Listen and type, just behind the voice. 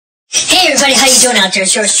Hey everybody, how you doing out there?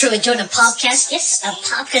 It's yours truly doing a podcast. Yes, a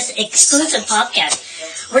podcast, exclusive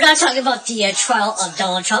podcast. We're not talking about the trial of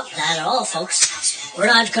Donald Trump. Not at all, folks. We're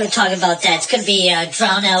not going to talk about that. It's going to be a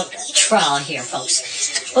drown-out trial here,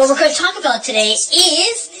 folks. What we're going to talk about today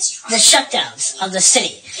is the shutdowns of the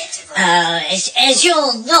city. As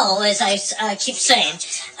you'll know, as I keep saying,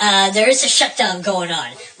 there is a shutdown going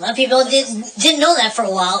on. A lot of people didn't know that for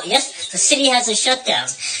a while. Yes, the city has a shutdown.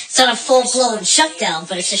 It's not a full-blown shutdown,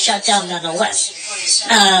 but it's a shutdown nonetheless.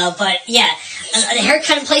 But yeah, the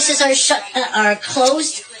haircut places are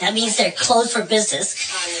closed. That means they're closed for business.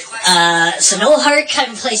 So no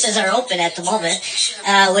haircut places are open at the moment,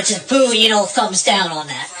 which is boo, thumbs down on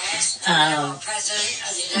that.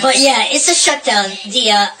 But yeah, it's a shutdown.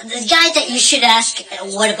 The guy that you should ask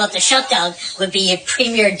what about the shutdown would be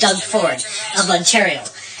Premier Doug Ford of Ontario.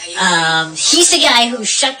 He's the guy who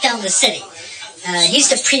shut down the city. He's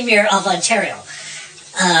the Premier of Ontario.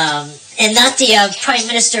 And not the Prime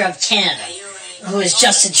Minister of Canada, who is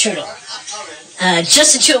Justin Trudeau.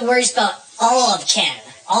 Justin Trudeau worries about all of Canada,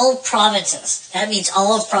 all provinces. That means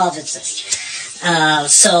all of provinces.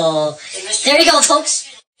 So there you go, folks.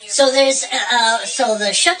 So there's so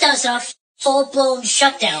the shutdown is not a full-blown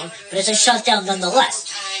shutdown, but it's a shutdown nonetheless.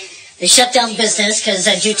 They shut down business because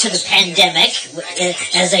due to the pandemic,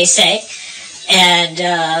 as they say, and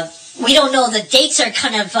we don't know. The dates are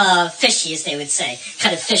kind of fishy, as they would say,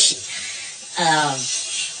 kind of fishy.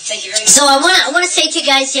 So I want to say to you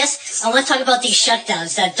guys, yes, I want to talk about these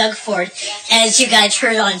shutdowns that Doug Ford, as you guys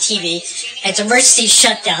heard on TV, it's emergency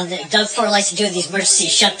shutdown. Doug Ford likes to do these emergency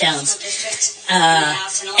shutdowns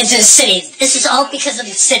into the city. This is all because of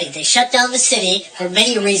the city. They shut down the city for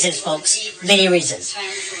many reasons, folks, many reasons.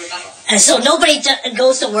 And so nobody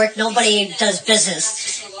goes to work, nobody does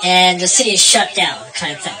business, and the city is shut down,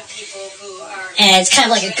 kind of thing. And it's kind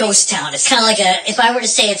of like a ghost town. It's kind of like if I were to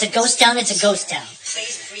say it's a ghost town, it's a ghost town.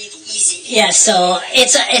 Yeah, so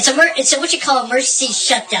it's a what you call emergency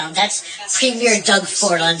shutdown. That's Premier Doug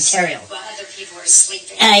Ford, Ontario.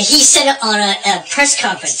 He said it on a press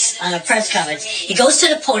conference. He goes to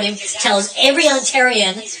the podium, tells every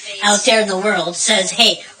Ontarian out there in the world, says,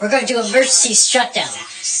 "Hey, we're going to do an emergency shutdown,"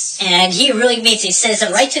 and he really means it. He says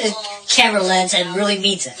it right to the camera lens and really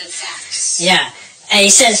means it. Yeah. And he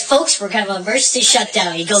says, "Folks, we're going to have an emergency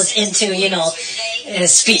shutdown." He goes into,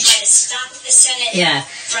 his speech. Yeah.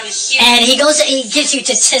 And he gives you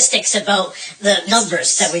statistics about the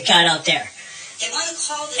numbers that we got out there.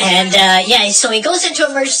 And, so he goes into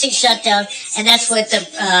emergency shutdown, and that's what the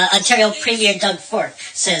Ontario Premier Doug Ford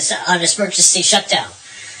says on this emergency shutdown.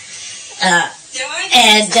 And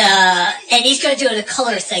he's going to do the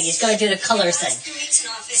color thing.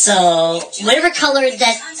 So whatever color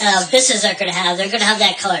that businesses are going to have, they're going to have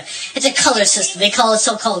that color. It's a color system. They call it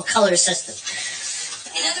so-called color system.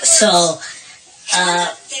 So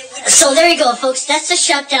there you go, folks. That's the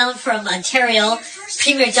shutdown from Ontario.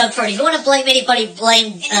 Premier Doug Ford. If you want to blame anybody,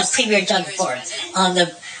 blame Premier Doug Ford on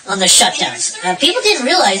the shutdowns. People didn't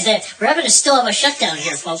realize that we're still have a shutdown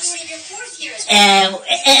here, folks. And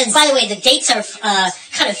by the way, the dates are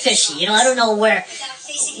kind of fishy. I don't know when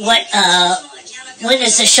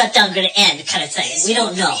is the shutdown going to end, kind of thing. We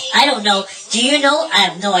don't know. I don't know. Do you know? I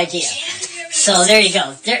have no idea. So there you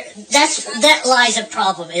go. That lies a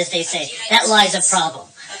problem, as they say. That lies a problem.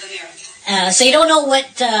 So you don't know what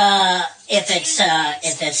if it's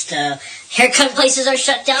the haircut places are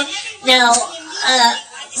shut down. Now,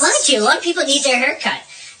 mind you, a lot of people need their haircut.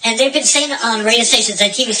 And they've been saying on radio stations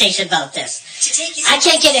and TV stations about this. I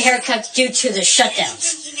can't get a haircut due to the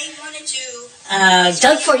shutdowns.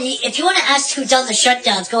 Doug Ford, if you want to ask who done the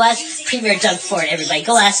shutdowns, go ask Premier Doug Ford, everybody.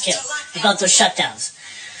 Go ask him about those shutdowns.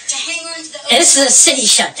 And this is a city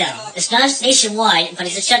shutdown. It's not nationwide, but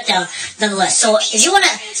it's a shutdown nonetheless. So if you want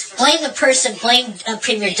to blame the person, blame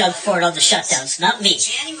Premier Doug Ford on the shutdowns, not me.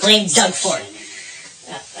 Blame Doug Ford.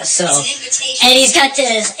 And he's got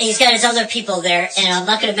his other people there, and I'm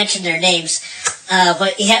not going to mention their names,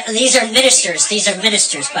 but these are ministers. These are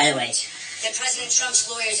ministers, by the way.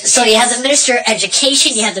 So you have the Minister of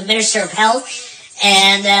Education, you have the Minister of Health,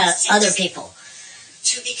 and other people.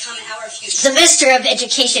 The Minister of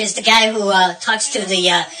Education is the guy who talks to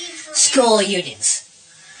the school unions.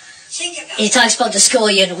 He talks about the school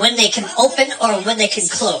union, when they can open or when they can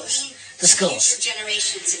close the schools.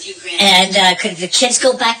 And could the kids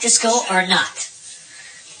go back to school or not?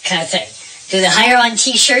 Kind of thing. Do they hire on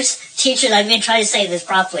T-shirts? Teachers, I've been trying to say this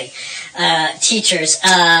properly. Teachers.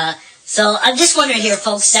 So I'm just wondering here,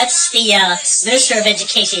 folks, that's the Minister of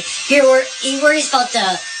Education. He worries about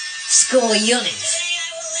the school unions.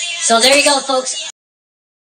 So there you go, folks.